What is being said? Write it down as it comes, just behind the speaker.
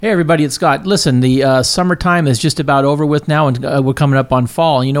Hey everybody, it's Scott. Listen, the summertime is just about over with now, and we're coming up on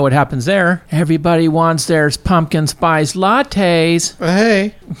fall. You know what happens there? Everybody wants their pumpkin spice lattes.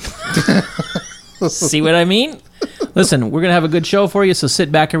 Hey. See what I mean? Listen, we're going to have a good show for you, so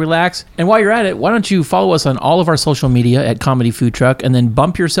sit back and relax. And while you're at it, why don't you follow us on all of our social media at Comedy Food Truck, and then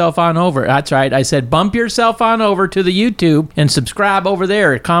bump yourself on over. That's right, I said bump yourself on over to the YouTube and subscribe over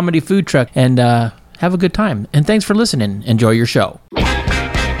there at Comedy Food Truck, and have a good time. And thanks for listening. Enjoy your show.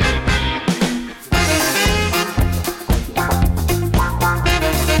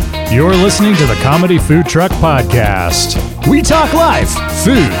 You're listening to the Comedy Food Truck Podcast. We talk life,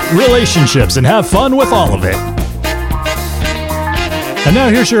 food, relationships, and have fun with all of it. And now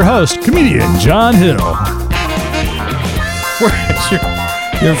here's your host, comedian John Hill.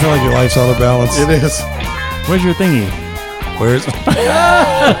 You ever feel like your life's out of balance? It is. Where's your thingy? Where's...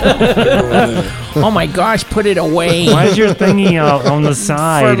 Oh my gosh, put it away. Why is your thingy out on the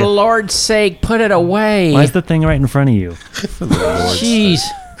side? For the Lord's sake, put it away. Why is the thing right in front of you? For the Lord's Jeez.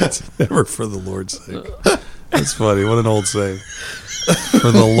 sake. It's never for the Lord's sake. That's funny. What an old saying.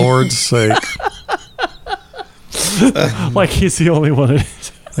 For the Lord's sake. Like he's the only one. Like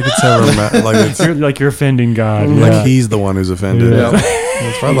it's ever Like you're offending God. like he's the one who's offended. Yeah.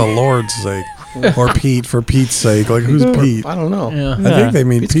 It's for the Lord's sake. Or Pete, for Pete's sake. Like, who's Pete? I don't know. Yeah. I think they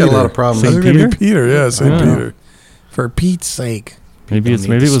mean Pete's Peter. got a lot of problems. I think they Peter? mean Peter. Yeah, St. Oh. Peter. For Pete's sake. Maybe it was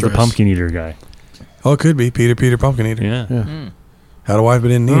the stress. pumpkin eater guy. Oh, it could be Peter Pumpkin Eater. Yeah. Had a wife but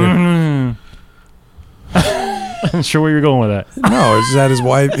didn't need her. I'm sure where you're going with that. No, it's just had his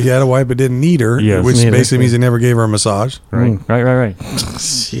wife. He had a wife but didn't need her, Yes. which Need her. basically means he never gave her a massage. Right. Right.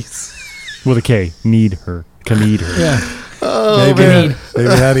 Jeez. With a K. Need her. Can need her. Yeah. Oh, maybe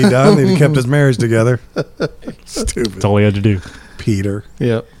had he done, he'd kept his marriage together. Stupid. That's all he had to do. Peter.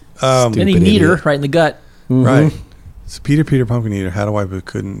 Yep. Then he Stupid need her idiot. right in the gut. Mhm. Right. So Peter Pumpkin Eater had a wife but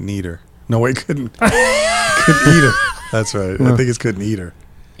couldn't need her. No, wait, couldn't eat her. That's right. I think it's couldn't eat her.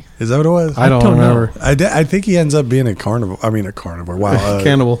 Is that what it was? I don't remember. I think he ends up being a carnivore. I mean, a carnivore. Wow.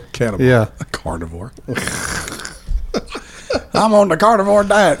 Cannibal. Cannibal. Yeah. A carnivore. I'm on the carnivore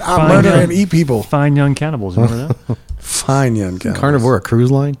diet. I Fine, murder yeah. and eat people. Fine young cannibals. Remember that? Fine young cannibals. Carnivore, a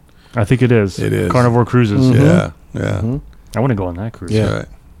cruise line? I think it is. It is. Carnivore Cruises. Yeah. Yeah. Mm-hmm. I want to go on that cruise. Yeah. Right.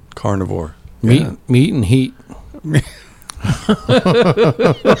 Carnivore. Meat, Yeah. meat and heat.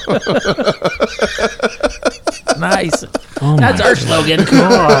 Nice. Oh That's my our slogan.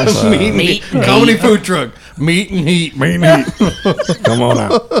 gosh. Meat. Comedy food truck. Meat and heat. Meat and heat. Come on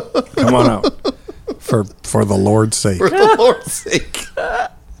out. Come on out. For the Lord's sake. For the Lord's sake.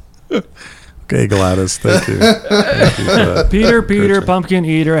 Okay, Gladys. Thank you. Thank you for that. Peter Correction. Pumpkin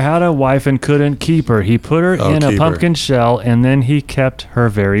Eater had a wife and couldn't keep her. He put her in a keep her. pumpkin shell and then he kept her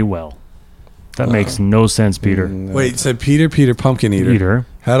very well. That makes no sense, Peter. Wait, it said Peter Pumpkin Eater. Eater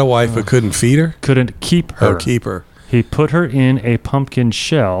Had a wife but couldn't feed her? couldn't keep her. Oh, keep her. He put her in a pumpkin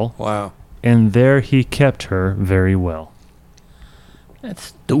shell Wow. and there he kept her very well. That's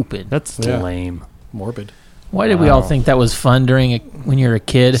stupid. That's Yeah. lame. Morbid. Why did we all Wow. think that was fun when you were a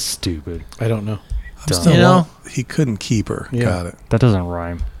kid? Stupid. I don't know. I'm still You know? he couldn't keep her. Yeah. Got it. That doesn't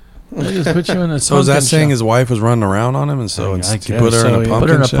rhyme. They just put you in a So is that pumpkin saying shell. his wife was running around on him, and so I he guess put her so, in a yeah. pumpkin Put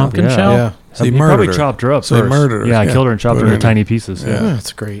her in a shell? pumpkin Yeah. shell? Yeah. So he He murdered probably her. chopped her up So he first. murdered her. Yeah, Yeah. killed her and chopped Put her her into in- tiny pieces. Yeah.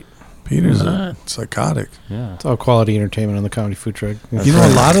 That's great. Peter's Uh, psychotic. Yeah. It's all quality entertainment on the comedy food truck. You know,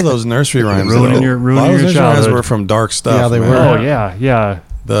 a lot of those nursery rhymes, Ruining your- a lot ruining of your those nursery rhymes childhood. were from dark stuff. Yeah, they man. were. Oh, yeah.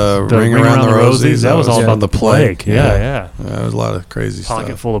 The The ring around the rosies. That was all about the plague. Yeah. Yeah, there was a lot of crazy Pocket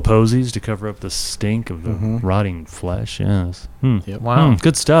stuff. full of posies to cover up the stink of the rotting flesh. Yes. Yep. Wow.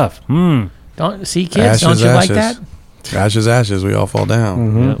 Good stuff. Don't see kids. Don't you like that? Ashes, ashes. We all fall down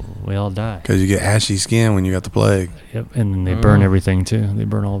Mm-hmm. Yeah, we all die. because you get ashy skin when you got the plague, Yep. And then they burn everything too. They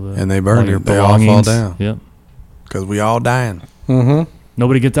burn all the and they burn all your it. They all fall belongings. down Yep. because we all dying. Mm-hmm.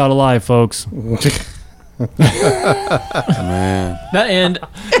 Nobody gets out alive, folks. Man, That end.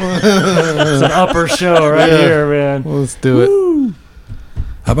 It's an upper show right Yeah. here, man. Let's do it.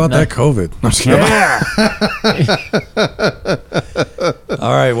 how about that COVID? I'm just kidding.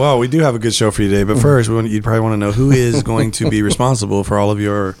 All right. Well, we do have a good show for you today, but first, you'd probably want to know who is going to be responsible for all of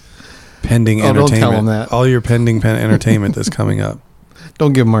your pending Oh, don't entertainment. tell 'em that. All your pending entertainment that's coming up.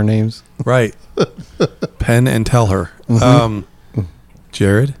 Don't give them our names. Right. Pen and tell her.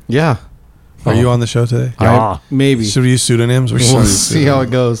 Jared, Yeah. are you on the show today? Yeah. Maybe. Should we use pseudonyms? Or should we We'll use see how it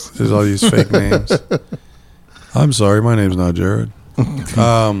pseudonyms? goes. Just all use fake names. I'm sorry, my name's not Jared.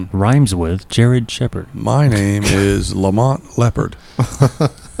 Rhymes with Jared Shepard. My name is Lamont Leopard.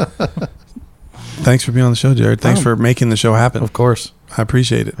 Thanks for being on the show, Jared. Thanks for making the show happen. Of course. I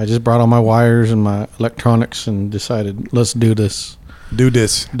appreciate it. I just brought all my wires and my electronics and decided, let's do this. Do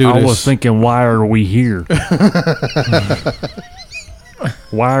this. I was thinking, why are we here?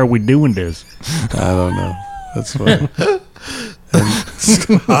 Why are we doing this? I don't know. That's funny. And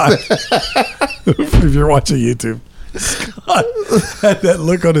Scott, if you're watching YouTube, Scott had that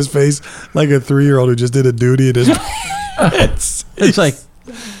look on his face like a 3-year-old who just did a duty in his pants. It's like,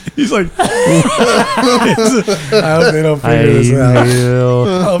 He's like, I hope they don't figure this out.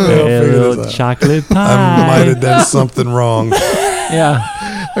 I hope they don't figure this out. Chocolate pie. I might have done something wrong.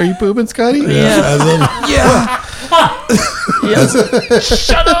 yeah. Are you pooping, Scotty? Yeah. Yeah.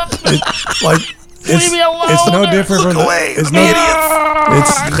 Shut up. Leave me alone. It's no different from away, it's no idiots.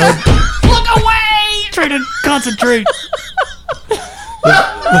 It's no. Look away. Try to concentrate.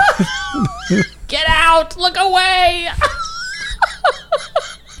 Get out. Look away.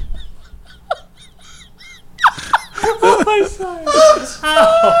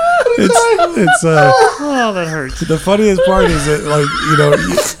 It's Oh, that hurts. the funniest part is that, like, you know,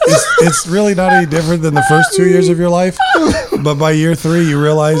 it's really not any different than the first 2 years of your life, but by year 3 you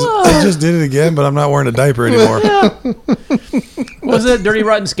realize I just did it again, but I'm not wearing a diaper anymore. Was it Dirty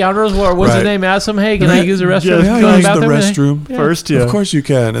Rotten Scoundrels? Or what's Right. his name? Ask him, hey, can I use the restroom? Yeah, Go use the bathroom? restroom. Yeah. First, yeah. Of course you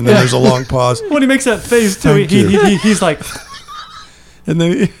can, and then there's a long pause, When he makes that face, too, Thank you. he's like, and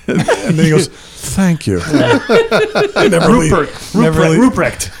then he goes, "Thank you." He never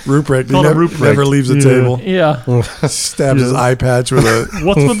Ruprecht. Ruprecht. He Call him never, Ruprecht. never leaves the Yeah. table. Yeah. Stabs his eye patch with a.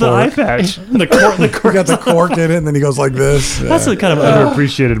 What's with the fork. eye patch? The cork. He got the cork in it, and then he goes like this. That's a kind of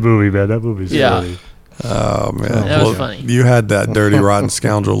underappreciated movie, man. That movie's Yeah. funny. Oh man, That was funny. You had that dirty, rotten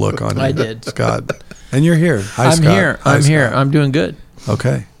scoundrel look on you. I did. Scott, and you're here. Hi, I'm Scott. here. Hi, I'm here. Scott. I'm doing good.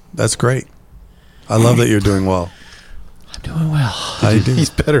 Okay, that's great. I love that you're doing well. I'm doing well. How you doing? He's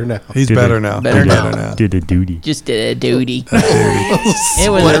better now. He's Did better it- now. Better He's now. Did a duty. Just did a duty. Duty.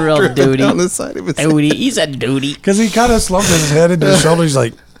 It was a real Dripping duty. down the side of his Duty. He's a duty. Because he kind of slumped his head into his shoulder. He's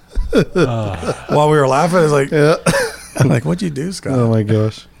like, while we were laughing, it's like, Yeah. I'm like, what'd you do, Scott? Oh my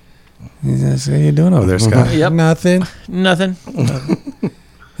gosh. He's like, how you doing over there, Scott? Yep. Nothing. Nothing.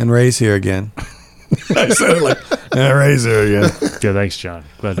 And Ray's here again. I said it like, yeah, Ray's here again. Yeah, thanks, John.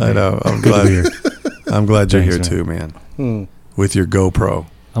 Glad to I be know. I'm Good to glad. be here. I'm glad you're Thanks, here man. too, man. With your GoPro.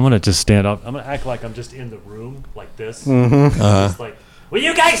 I'm going to just stand up. I'm going to act like I'm just in the room like this. Uh-huh. Just like, will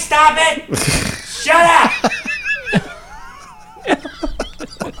you guys stop it? Shut up!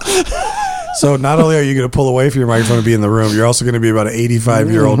 So not only are you going to pull away from your microphone and be in the room, you're also going to be about an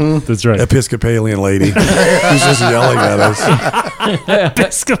 85-year-old That's right. Episcopalian lady who's just yelling at us.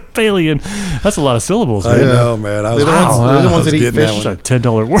 Episcopalian. That's a lot of syllables, I man. know, man. I was, They're the ones- they're the I ones was that eat getting fish. that That's a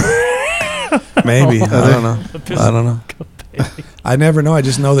 $10 word. one. Maybe. I don't know. I don't know. I never know. I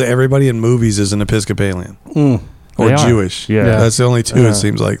just know that everybody in movies is an Episcopalian or They are. Jewish. Yeah. That's the only two it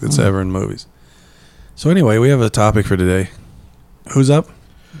seems like that's ever in movies. So anyway, we have a topic for today. Who's up?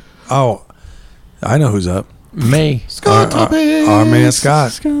 Oh, I know who's up. May. Scott Topics. Our man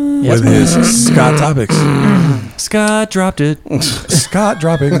Scott with his Scott topics. Scott dropped it. Scott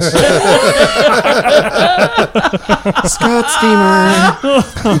droppings. Scott Steamer.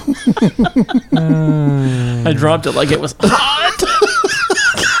 I dropped it like it was hot.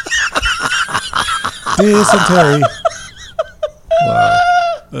 Dysentery.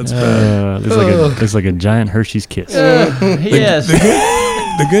 Wow, that's bad. It's like a giant Hershey's kiss. Yes.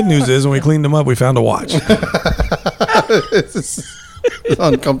 The good news is when we cleaned them up, we found a watch. It's an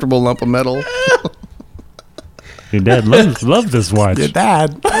uncomfortable lump of metal. Your dad loves this watch. Your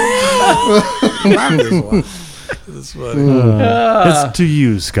dad. That's funny. It's to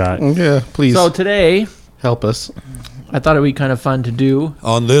you, Scott. Yeah, please So today, help us. I thought it would be kind of fun to do.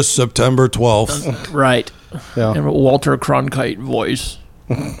 On this September 12th. Right. Yeah. And Walter Cronkite voice.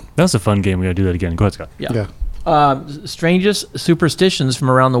 That was a fun game. We got to do that again. Go ahead, Scott. Yeah. Strangest superstitions from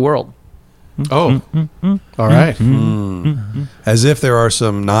around the world. Oh. All right. As if there are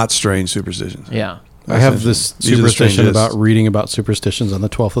some not strange superstitions. Yeah. I have this These are the superstition strangest. about reading about superstitions on the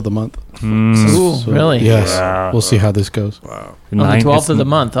 12th of the month. Ooh, So, really? Yes. Wow. We'll see how this goes. Wow. On the 12th of the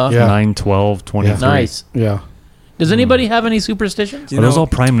month, huh? Yeah. 9, 12, 23. Nice. Yeah. Does anybody have any superstitions? Are those all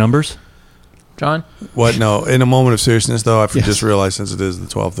prime numbers? John? What? No. In a moment of seriousness, though, I Yes. just realized since it is the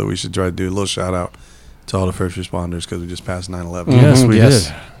 12th that we should try to do a little shout out to all the first responders because we just passed 9/11. Yes, we Yes.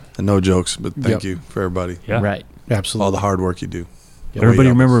 did. And no jokes, but thank Yep. you for everybody. Yeah. Right. Absolutely. All the hard work you do.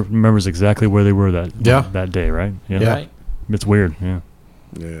 Everybody Way up. remembers exactly where they were that day, right? Yeah. Right. It's weird. Yeah.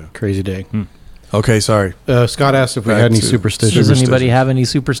 Yeah. Crazy day. Okay, sorry. Scott asked if we Back had any to superstitions. Does anybody have any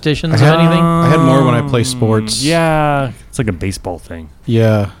superstitions I or had- anything? I had more when I play sports. Yeah. It's like a baseball thing.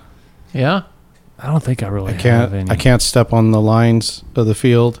 Yeah. Yeah. I don't think I really I can't. have any. I can't step on the lines of the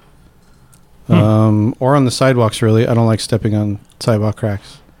field. Or on the sidewalks. Really, I don't like stepping on sidewalk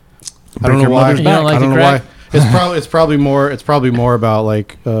cracks. I don't know why. You don't like I don't the know crack? why. It's probably more about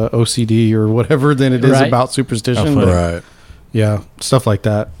like OCD or whatever than it is Right. about superstition. Right. Right. Yeah, stuff like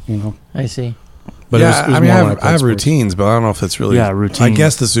that. I see. But yeah, it was I mean, more I when have, played I have sports. routines, but I don't know if that's really. Yeah, routine. I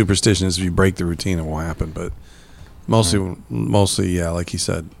guess the superstition is if you break the routine, it won't happen. But mostly, yeah, like you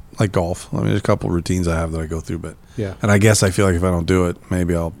said, like golf. I mean, there's a couple routines I have that I go through, but Yeah. and I guess I feel like if I don't do it,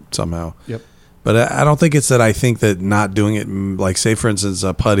 maybe I'll somehow. Yep. But I don't think it's that I think that not doing it, like say for instance,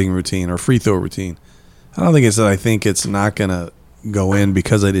 a putting routine or free throw routine. I don't think it's that I think it's not gonna go in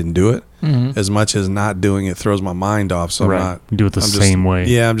because I didn't do it. Mm-hmm. As much as not doing it throws my mind off, so Right. I'm not Do it the I'm just- same way.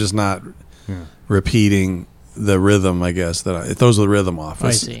 Yeah, I'm just not repeating the rhythm. I guess that it throws the rhythm off. I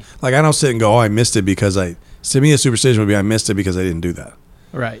It's- see. Like I don't sit and go, "Oh, I missed it because I." To me, a superstition would be I missed it because I didn't do that.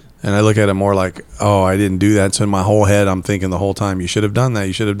 Right. And I look at it more like, "Oh, I didn't do that." So in my whole head, I'm thinking the whole time, "You should have done that.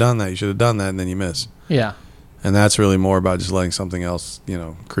 You should have done that. You should have done that," and then you miss. Yeah. And that's really more about just letting something else,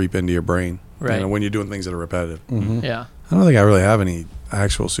 creep into your brain. Right. When you're doing things that are repetitive. Yeah. I don't think I really have any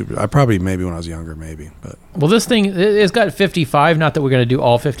actual I probably maybe when I was younger, maybe, but Well, this thing, it's got 55. Not that we're going to do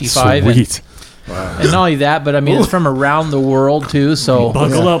all 55. And, Sweet. and not only that, but I mean, it's from around the world, too. So,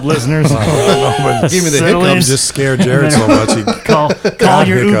 Buckle up, listeners. give me the Settle hiccups. in. Just scared Jared so much. He, Call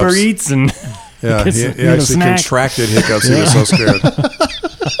your hiccups. Uber Eats and yeah, Get he some- actually get a snack. contracted hiccups. He was so scared.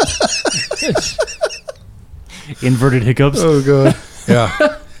 inverted hiccups. Oh god.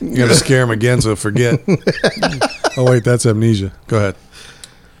 Yeah, you got to scare him again, so forget. Oh wait, that's amnesia. Go ahead.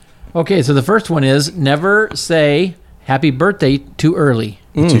 okay, so the first one is never say happy birthday too early.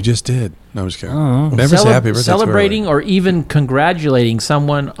 What you just did. No, I'm just kidding. Oh. Never say happy birthday. too Celebrating early. or even congratulating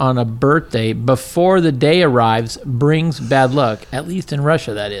someone on a birthday before the day arrives brings bad luck, at least in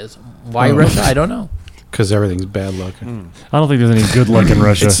Russia, that is. Why Russia? I don't know. Because everything's bad luck. I don't think there's any good luck in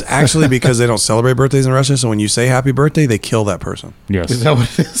Russia. It's actually because they don't celebrate birthdays in Russia. So when you say happy birthday, they kill that person. Yes. Is that what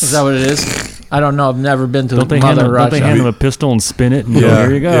it is? Is that what it is? I don't know. I've never been to Don't they, hand Mother them, don't Russia. they hand them a pistol and spin it and go,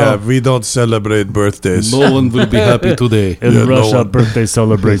 here you go. Yeah, we don't celebrate birthdays. No one will be happy today. In Yeah, no Russia, one. birthday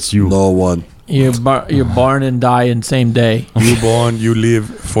celebrates you. No one. You're born and die in same day. You born, you live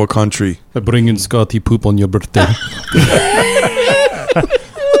for country. I bring in Scotty poop on your birthday.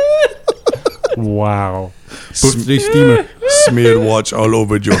 Wow. Birthday steamer. Smeared watch all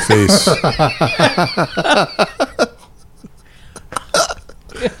over your face.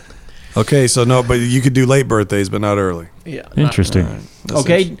 Okay, so no, but you could do late birthdays, but not early. Yeah. Interesting. That's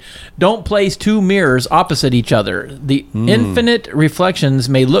Okay, don't place two mirrors opposite each other. The infinite reflections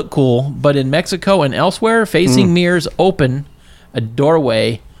may look cool, but in Mexico and elsewhere, facing mirrors open a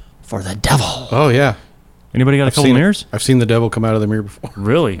doorway for the devil. Oh yeah. Anybody got a couple seen it. mirrors? I've seen the devil come out of the mirror before.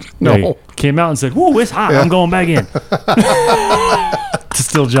 Really? No. They came out and said, "Whoa, it's hot. I'm going back in."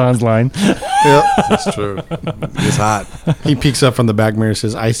 Still John's line. That's true. It's hot. He peeks up from the back mirror and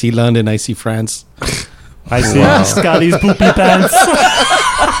says, "I see London, I see France." I see Scotty's poopy pants.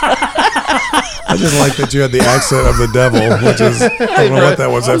 I just like that you had the accent of the devil, which is, I don't know what that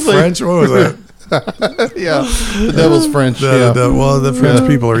was. That French? What was that? Yeah. The devil's French. Well, the French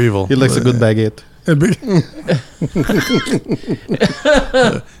people are evil. He likes a good baguette.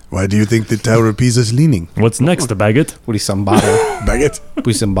 Why do you think the Tower of Pisa is leaning? What's next, a baguette? Put some butter. Baguette.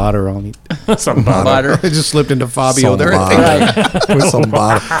 Put some butter on it. Some Butter. I just slipped into Fabio there. Right. With some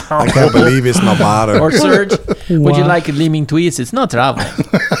butter. I can't believe it's not butter. Or Serge, would you like a leaming twist? It's no trouble.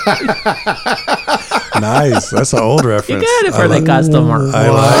 Nice. That's an old reference. You got it for the customer. I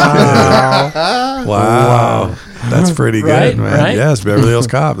like it. Wow. That's pretty good, Right, man. right? Yes, Beverly Hills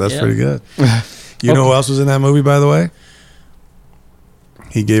Cop. That's Yeah. pretty good. You know who else was in that movie, by the way?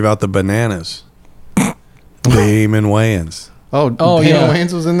 He gave out the bananas. Damon Wayans. Oh, Oh, Damon yeah.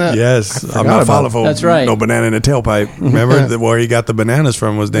 Wayans was in that? Yes. I'm forgot not about falling for That's right. no banana in a tailpipe. Remember where he got the bananas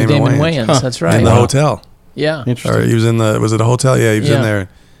from was Damon, Damon Wayans. Wayans. That's right. In the hotel. Yeah. Interesting. Or he was in the, was it a hotel? Yeah, he was in Yeah. there.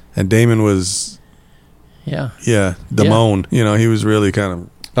 And Damon was, Yeah. Damone. You know, he was really kind of,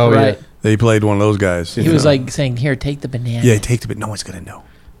 Oh, right. he played one of those guys. He you was know. like saying, "Here, take the banana." Yeah, take the bit. No one's going to know.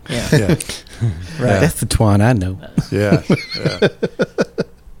 Yeah. Yeah. Right. That's the twine I know. Yeah. Yeah.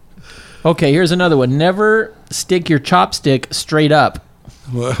 Okay, here's another one. Never stick your chopstick straight up.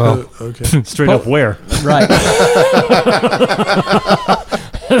 Well, okay. Straight up where? Right.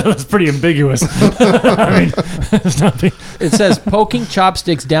 That's pretty ambiguous. I mean, it's nothing. It says poking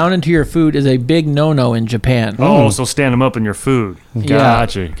chopsticks down into your food is a big no-no in Japan. Oh, so stand them up in your food.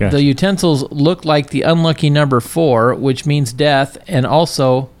 Gotcha. Yeah. The utensils look like the unlucky number 4, which means death, and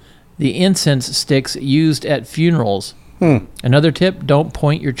also the incense sticks used at funerals. Another tip, don't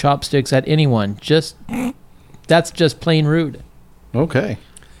point your chopsticks at anyone. That's just plain rude. Okay.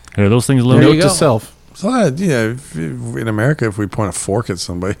 Are those things There loaded? you Note go. to self. So in America, if we point a fork at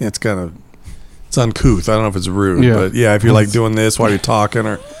somebody, it's kind of it's uncouth. I don't know if it's rude, Yeah. but yeah, if you're like doing this while you're talking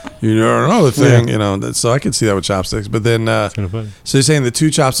or you know another thing, so I can see that with chopsticks. But then, Kind of funny. so you're saying the two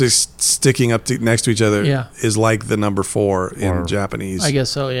chopsticks sticking up next to each other Yeah. is like the number 4 in Or- Japanese I guess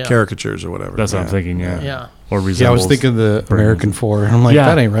so. Yeah. caricatures or whatever. That's what I'm thinking. Yeah. Yeah. Or Yeah, I resembles. was thinking the American 4. I'm like, Yeah.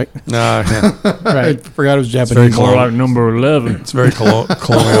 that ain't right. No, yeah. I Right. forgot it was very Japanese. More like number 11. It's very colonial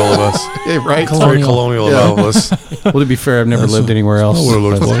of us. Yeah, right. It's very colonial of us. Well, to be fair, I've never lived anywhere else. That's what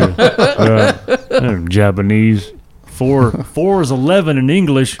it looks like. Japanese. 4 is 11 in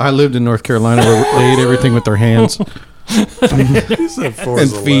English. I lived in North Carolina where they ate everything with their hands. He said 4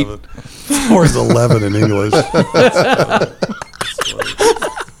 is And feet. 11. 4 is 11 in English.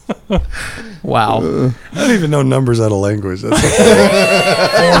 Wow. I don't even know numbers out of language. That's 4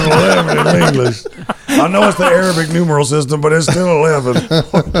 is 11 in English. I know it's the Arabic numeral system, but it's still 11.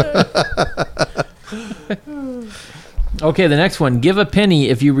 Okay, the next one. Give a penny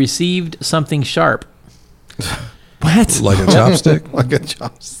if you received something sharp. What? Like a chopstick? Like a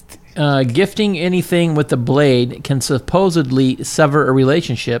chopstick. Gifting anything with a blade can supposedly sever a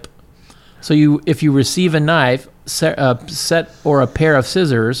relationship. So if you receive a knife, set or a pair of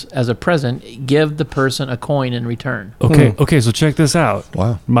scissors as a present, give the person a coin in return. Okay, so check this out.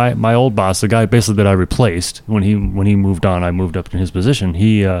 Wow. My old boss, the guy basically that I replaced when he moved on, I moved up in his position.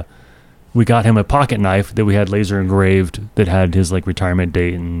 We got him a pocket knife that we had laser engraved that had his like retirement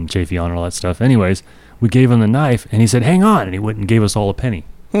date and Chafee on and all that stuff. Anyways, we gave him the knife and he said, "Hang on," and he went and gave us all a penny.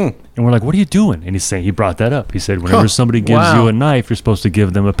 And we're like, "What are you doing?" And he's saying he brought that up. He said, "Whenever somebody gives Wow. you a knife, you're supposed to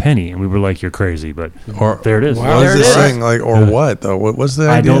give them a penny." And we were like, "You're crazy," but Or there it is. What There is it this is. saying? Like, or what though? What's the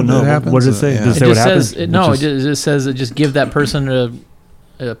idea? I don't know. That happens? What does it say? Yeah. Does It say what just happens? says no. Which It is just says just give that person a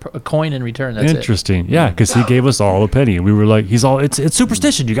coin in return. That's it. interesting. Yeah, because he gave us all a penny, and we were like, "He's all it's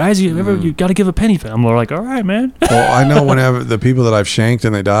superstition, you guys. You got to give a penny." And we're like, "All right, man." Well, I know whenever the people that I've shanked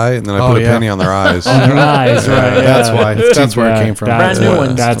and they die, and then I put a penny on their eyes. On their eyes, right? That's yeah. why. That's where it came from. Brand new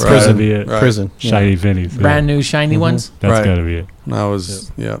ones. That's Right. gotta be it. Right. Prison. Yeah. Shiny pennies. yeah. Brand new shiny ones. That's Right. gotta be it. When I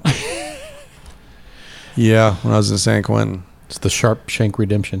was, yeah, when I was in San Quentin. It's the Sharp Shank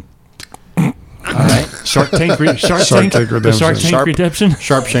Redemption. All right. Shark Tank Tank The Redemption. Shark Tank Sharp. Redemption.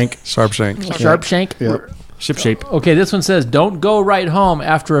 Sharp Shank. Sharp shank. Sharp shank. Ship shape. Okay, this one says don't go right home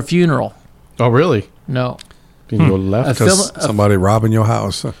after a funeral. Oh, really? No. You can go left. A Because Phil- somebody robbing your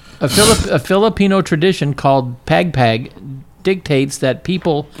house. A Filipino tradition called pagpag dictates that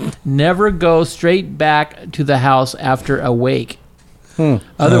people never go straight back to the house after a wake.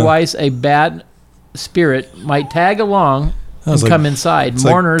 Otherwise, a bad spirit might tag along and Sounds like- come inside. It's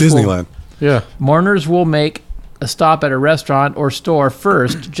like Disneyland. Yeah. Mourners will make a stop at a restaurant or store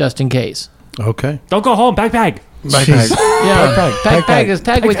first, just in case. Okay. Don't go home. Backpack. Backpack. Yeah, pagpag is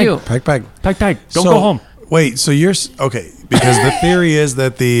tag with you. Backpack. Backpack. Don't So- go home. Wait, so you're okay? Because the theory is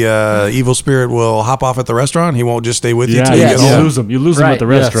that the evil spirit will hop off at the restaurant. He won't just stay with you Yeah, till you yes. get you home. lose them. You lose them Right. at the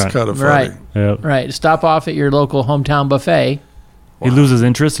Yes. restaurant. It's kind of funny. Right, Yeah. right. Stop off at your local hometown buffet. He loses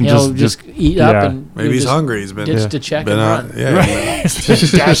interest and He'll just eat up yeah. and Maybe you he's just hungry. He's been ditch the check been and out. run. Yeah,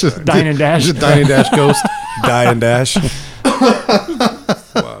 dash, dine and dash. Just Dine and Dash Ghost. die and dash.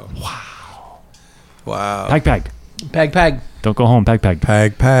 Wow. Backpack. Pag. Don't go home. Backpack.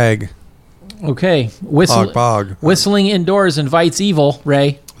 Pag. Okay, Pog. Pog. whistling indoors invites evil.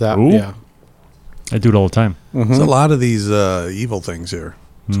 Ray. That, Ooh. yeah. I do it all the time. There's a lot of these evil things here.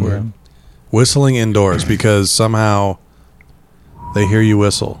 It's weird. Whistling indoors because somehow they hear you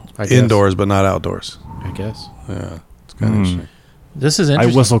whistle I guess. indoors, but not outdoors. I guess. Yeah, it's kind of interesting. This is I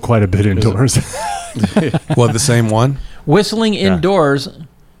interesting. whistle quite a bit indoors. What, the same one? Whistling indoors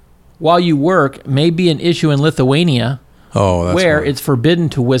while you work may be an issue in Lithuania, Oh, that's where one. it's forbidden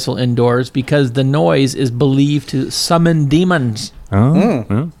to whistle indoors because the noise is believed to summon demons.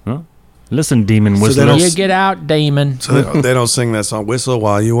 Oh. Listen, demon So they whistler. don't- You get out, demon. So they don't sing that song. Whistle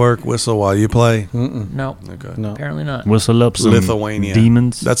while you work, whistle while you play. No, Okay. No. apparently not. Whistle up some Lithuania.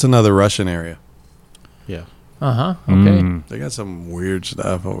 demons. That's another Russian area. Yeah. Okay. Mm. They got some weird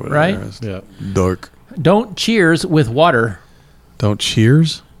stuff over Right? there. It's Yeah. dark. Don't cheers with water. Don't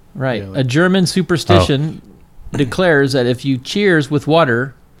cheers? Right. Yeah, like- A German superstition declares that if you cheers with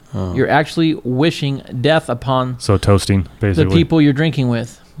water, you're actually wishing death upon So toasting, the basically. people you're drinking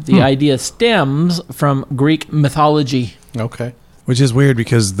with. The idea stems from Greek mythology. Okay. Which is weird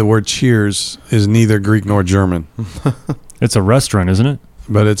because the word cheers is neither Greek nor German. It's a restaurant, isn't it?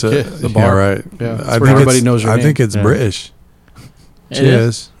 But it's a Yeah, the bar. Yeah, right. Yeah, that's I where think everybody it's- knows your I name. think it's Yeah. British. It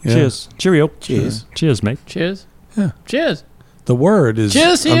Cheers. Yeah. Cheers. Cheerio. Cheers. Cheers, mate. Cheers. Yeah. Cheers. The word is.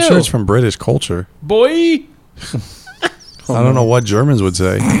 Cheers to I'm you. sure it's from British culture. Boy. I don't know what Germans would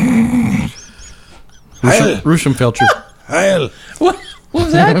say. Ruschenfelcher. Heil. What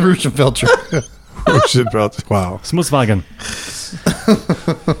was that? Ruschenfelcher. Wow. Smutswagen.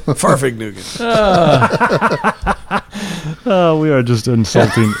 Farfignugan. Oh, we are just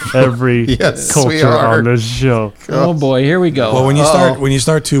insulting every Yes, we culture are. on this show. Oh boy, here we go. Well, when you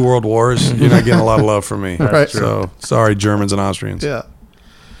start 2 world wars, you're not getting a lot of love from me. Right. So sorry, Germans and Austrians. Yeah.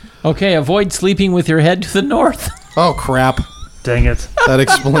 Okay, avoid sleeping with your head to the north. Oh, crap. Dang it. That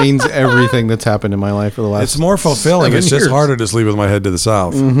explains everything that's happened in my life for the last It's more fulfilling. 7 It's just years. harder to sleep with my head to the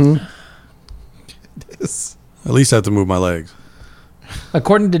south. Mm-hmm. At least I have to move my legs.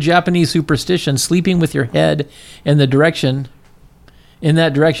 According to Japanese superstition, sleeping with your head in that direction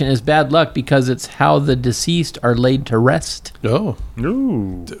is bad luck because it's how the deceased are laid to rest. Oh.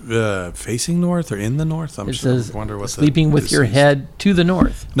 Ooh. Facing north or in the north? It says wonder what sleeping with your head to the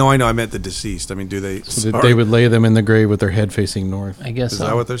north. No, I know. I meant the deceased. I mean, do they? So they would lay them in the grave with their head facing north. I guess Is so.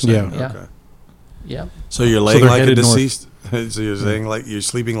 that what they're saying? Yeah. Okay. Yeah. So you're laying they're like a headed north. deceased. So you're saying like you're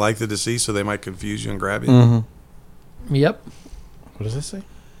sleeping like the deceased, so they might confuse you and grab you. Mm-hmm. Yep. What does it say?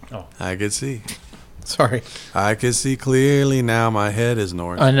 I could see. Sorry. I can see clearly now. My head is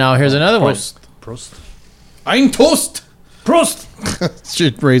north. And now here's another one. Prost. Ein Toast.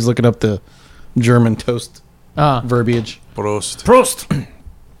 Prost. Ray's looking up the German toast verbiage. Prost. Prost.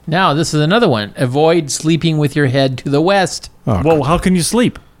 Now this is another one. Avoid sleeping with your head to the west. Oh, Whoa, how can you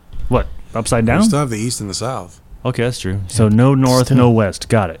sleep? What? Upside We down? still have the east and the south. Okay, that's true. So no north, no west.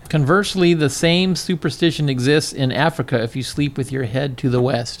 Got it. Conversely, the same superstition exists in Africa if you sleep with your head to the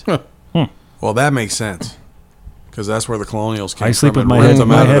west. Well, that makes sense. Because that's where the colonials came I sleep from with and my ripped head- them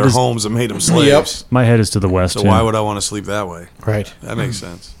my out of head their is- homes and made them slaves. My head is to the west. So yeah. why would I want to sleep that way? right. That makes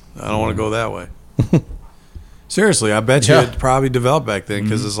sense. I don't want to go that way. Seriously, I bet you Yeah. it probably developed back then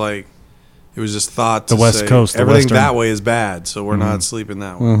because it's like it was just thought to The West say Coast, the everything Western. that way is bad, so we're not sleeping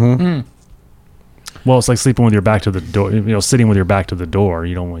that way. Mm-hmm. Well, it's like sleeping with your back to the door. You know, sitting with your back to the door.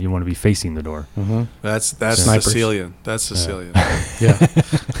 You want to be facing the door. Mm-hmm. That's Snipers. Sicilian. That's Sicilian. Yeah.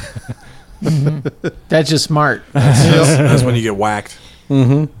 That's just smart. That's when you get whacked.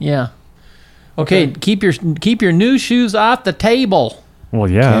 Mm-hmm. Yeah. Okay, keep your new shoes off the table. Well,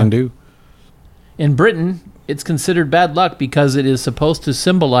 yeah. Can do. In Britain, it's considered bad luck because it is supposed to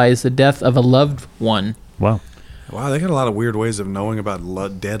symbolize the death of a loved one. Wow. Wow, they got a lot of weird ways of knowing about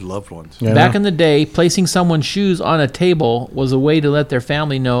dead loved ones. Yeah, Back in the day, placing someone's shoes on a table was a way to let their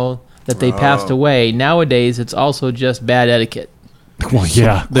family know that they passed away. Nowadays, it's also just bad etiquette. Well,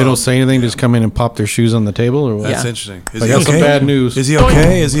 yeah. They don't say anything, just come in and pop their shoes on the table or what? That's Yeah. interesting. Is I he got some okay? bad news. Is he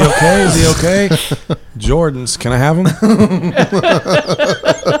okay? Is he okay? Is he okay? Jordans, can I have them?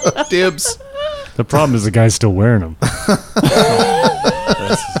 Dibs. The problem is the guy's still wearing them.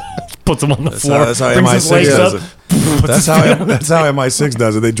 Puts them on the floor. That's how brings his MI6 legs does up. it. That's how MI6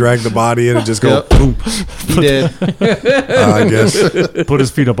 does it. They drag the body in and just go Yep. boom. He did. I guess Put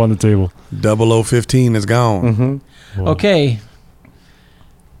his feet up on the table. 0015 is gone. Mm-hmm. Okay.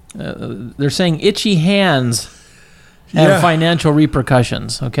 They're saying itchy hands have Yeah. financial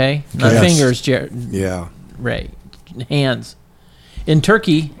repercussions, okay? Not Yes. fingers, Yeah. Ray. Hands. In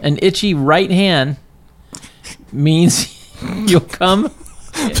Turkey, an itchy right hand means you'll come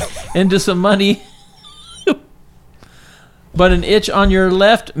into some money, but an itch on your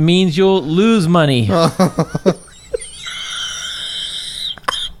left means you'll lose money.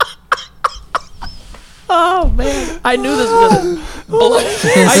 Oh man, I knew this was gonna blow.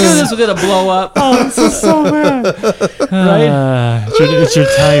 I knew this was gonna blow up. Oh, this is so bad. Right? It's your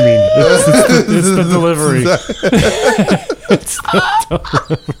timing. It's the delivery.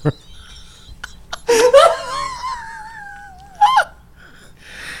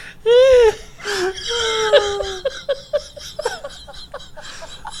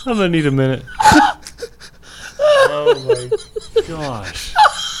 I'm gonna need a minute. Oh my gosh.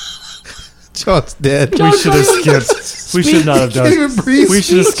 John's dead. We should have skipped. We should not have done. even breathe. We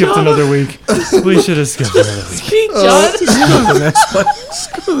should have skipped another week. We should have skipped another week. Speak, John. Go to the next one. Let's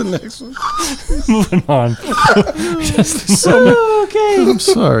go to the next one. Moving on. Okay. I'm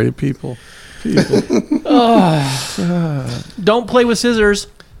sorry, people. Don't play with scissors.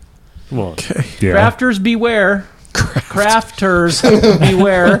 Well, Okay. yeah. Crafters beware. Crafters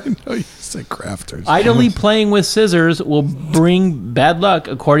beware. Oh, you said crafters. Idly playing with scissors will bring bad luck,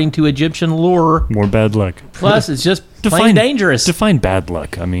 according to Egyptian lore. More bad luck. Plus, it's just plain dangerous. Define bad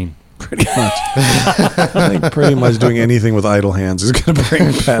luck. I mean, Pretty much. I think pretty much doing anything with idle hands is going to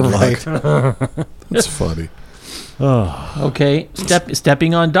bring bad luck. That's funny. Okay,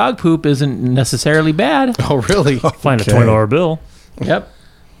 stepping on dog poop isn't necessarily bad. Oh, really? find Okay. a $20 bill. Yep.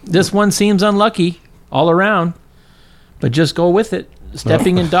 This one seems unlucky all around. But just go with it.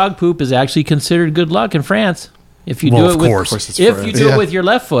 Stepping in dog poop is actually considered good luck in France. If you do it with, it's if you do Yeah. it with your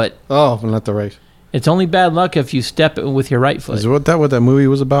left foot, Oh, not the right. it's only bad luck if you step it with your right foot. Is what that movie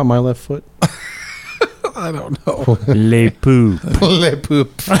was about? My left foot. I don't know. Les poop. Le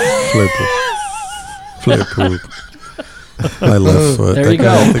poop. Flip poop. My left foot. There That you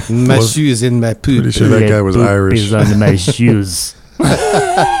guy, go. I think, My was shoes in my poop. pretty sure that guy was poop Irish. is on my shoes.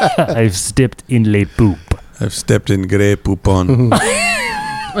 I've stepped in les poop. I've stepped in grey poupon.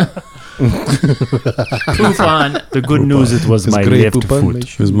 Poof on. The good news, it was my grey left poop on my foot.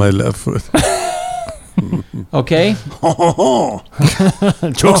 It was my left foot. Okay.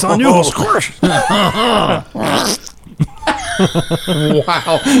 Joke's on you.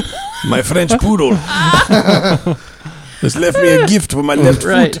 Wow. My French poodle has left me a gift for my left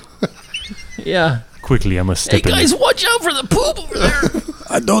Right. foot. Yeah. Quickly, I must Hey step in. guys, watch out for the poop over there.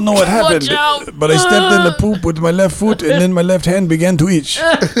 I don't know what happened, out. but I stepped in the poop with my left foot, and then my left hand began to itch.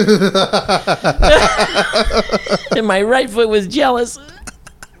 And my right foot was jealous.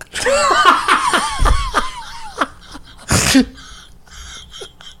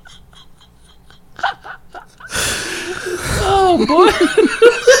 Oh boy.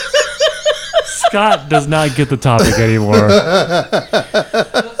 Scott does not get the topic anymore.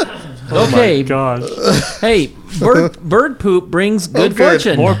 Okay. Gosh. Hey, bird poop brings good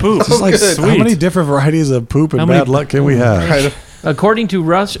fortune. More poop. It's like, Sweet. how many different varieties of poop and How many- bad luck can we have? According to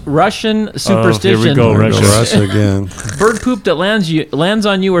Russian superstition, here we go, There we go, Russia. Russia again. bird poop that lands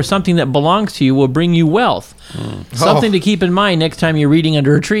on you or something that belongs to you will bring you wealth. Something to keep in mind next time you're reading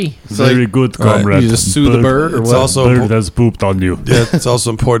under a tree. Very good, comrade. You just sue the bird or It's what? also Bird has pooped on you. yeah, it's also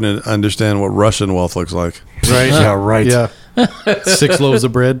important to understand what Russian wealth looks like. Right. Yeah, right. Yeah. 6 loaves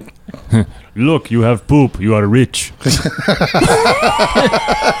of bread. Look, you have poop. You are rich.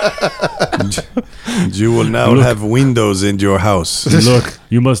 You will now Look. have windows in your house. Look,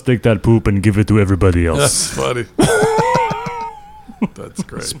 you must take that poop and give it to everybody else. That's funny. That's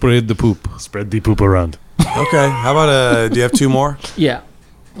great. Spread the poop. Spread the poop around. Okay, how about do you have two more? Yeah.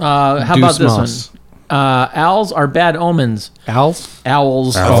 How Deuce about this mouse. one? Owls are bad omens. Owls?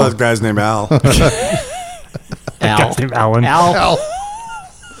 Owls. I thought the guy's name Al. Owl. Guy's named Alan. Owl.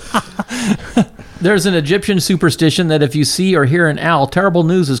 There's an Egyptian superstition that if you see or hear an owl, terrible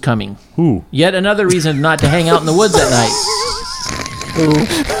news is coming. Who? Yet another reason not to hang out in the woods at night.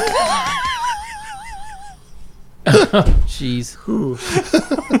 Jeez.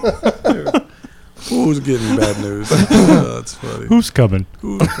 Who's getting bad news? Oh, that's funny. Who's coming?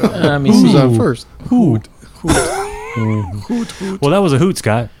 Let me Who's see. on first? Who? Hoot, hoot. Well, that was a hoot,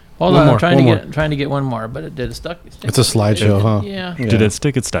 Scott. Hold One on, more, I'm trying one to trying to get one more, but it did it stuck. It's a slideshow, huh? Yeah, Did it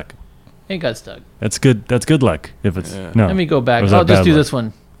stick? It stuck. it got stuck. That's good. That's good luck. If it's Yeah. no. Let me go back. Or is I'll that just bad do luck? this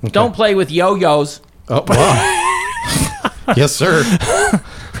one. Don't play with yo-yos. Oh, wow. Yes, sir.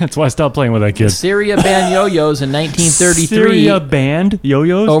 That's why I stopped playing with that kid. Syria banned yo-yos in 1933. Syria banned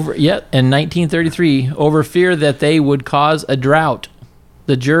yo-yos. In 1933 over fear that they would cause a drought.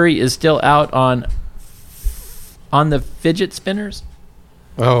 The jury is still out on the fidget spinners.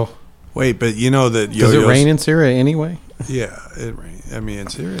 Oh. Wait, but you know that Does yo-yos... it rain in Syria anyway? Yeah, it rains. I mean, in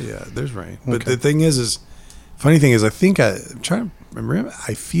Syria, yeah, there's rain. But the thing is funny thing is, I think I'm trying to remember.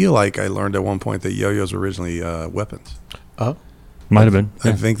 I feel like I learned at one point that yo-yos were originally weapons. Oh. Might have been.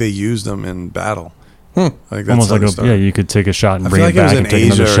 I think they used them in battle. Hmm. I think that's Almost how like they a started. you could take a shot and I bring feel it like it was back in and take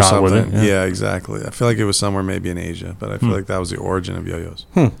Asia another or shot with something. it. Yeah, exactly. I feel like it was somewhere maybe in Asia, but I feel like that was the origin of yo-yos.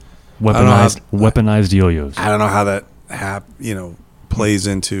 Weaponized yo-yos. I don't know how that plays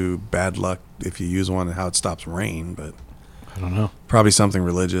into bad luck if you use one and how it stops rain, but I don't know. probably something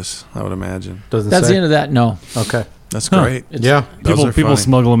religious, I would imagine. Doesn't That's say. the end of that. No. Okay. That's great. Yeah. Those are People funny.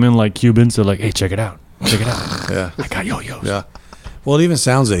 smuggle them in like Cubans. They're like, hey, check it out. Check it out. Yeah. I got yo-yos. Yeah. Well, it even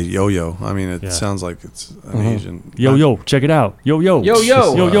sounds a yo-yo. I mean, it Yeah. sounds like it's an Asian. Yo-yo, check it out. Yo-yo.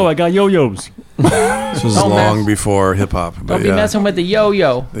 Yo-yo. Yo-yo, I got yo-yos. This was Don't long mess- before hip hop. But Don't be yeah, messing with the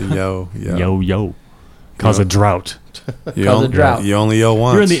yo-yo. the yo. Yo-yo. Cause a drought. You Cause only, a drought. You only yo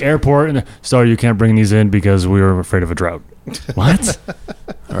once. You're in the airport and sorry, you can't bring these in because we were afraid of a drought. What?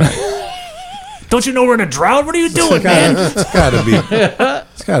 All right. Don't you know we're in a drought? What are you doing, man? It's got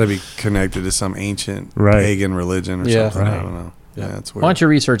to be connected to some ancient Right. pagan religion or Yeah. something. I Right. don't know. Yeah, that's weird. Why don't you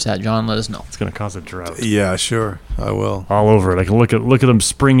research that, John? Let us know. It's gonna cause a drought. Yeah, sure. I will. All over it. I can look at them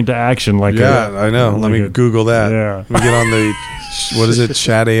spring into action like Yeah, I know. Let me Google that. Yeah. Let me get on the what is it?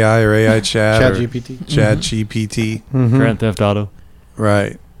 Chat AI or AI chat? Chat or GPT. Chat GPT. Grand Theft Auto.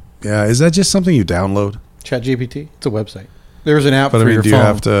 Right. Yeah. Is that just something you download? Chat GPT. It's a website. There's an app But for I mean, your do phone. you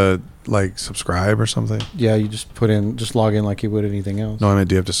have to like subscribe or something? Yeah, you just log in like you would anything else. No, I mean,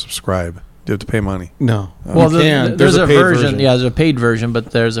 do you have to subscribe? Do you have to pay money? No. Well, You can. there's a paid version. Yeah, there's a paid version,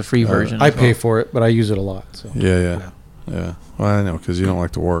 but there's a free version. I as well. pay for it, but I use it a lot. So. Yeah. Well, I know because you don't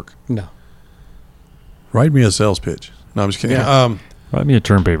like to work. No. Write me a sales pitch. No, I'm just kidding. Yeah. Write me a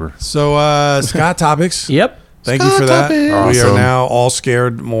term paper. So Scott Topics. Yep. Thank you for that. Topics. We are Awesome. now all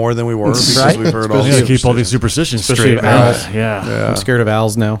scared more than we were because Right. we've heard all You these gotta keep all these superstitions Especially straight, man. owls. Yeah. Yeah. I'm scared of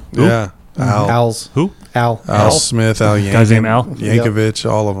owls now. Yeah. Al. Owls. Who? Owl. Al Smith, Al Yankovic. Guy's name Al? Yankovic,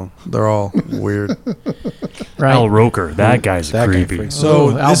 all of them. They're all weird. Right. Al Roker. That guy's That guy creepy. freaks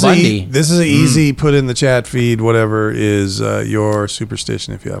So Ooh, Al this is, Bundy. this is an easy put in the chat feed, whatever is your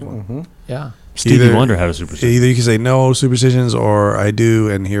superstition if you have one. Yeah. Stevie Either- Wonder had a superstition. Either you can say no superstitions or I do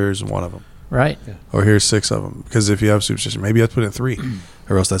and here's one of them. Right. Or here's 6 of them. Because if you have superstition, maybe you have to put in 3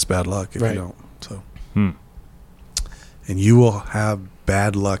 or else that's bad luck if Right. you don't. So, Hmm. And you will have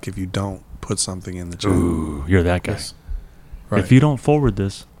bad luck if you don't put something in the chat. Ooh, you're that guy. Yes. Right. If you don't forward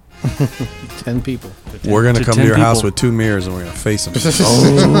this, 10 people. We're going to come to 10 your house people. with 2 mirrors and we're going to face them.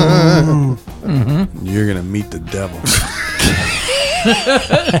 You're going to meet the devil.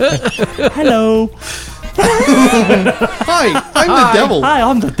 hello. Hi, I'm the devil. Hi,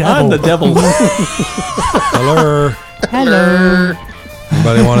 I'm the devil. I'm the devil. Hello. Hello.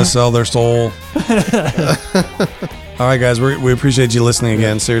 Anybody want to sell their soul? All right, guys. We appreciate you listening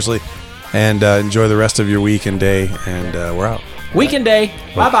again, seriously. And enjoy the rest of your week and day. And we're out. Weekend day.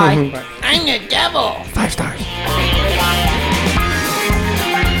 Bye bye. I'm the devil. 5 stars.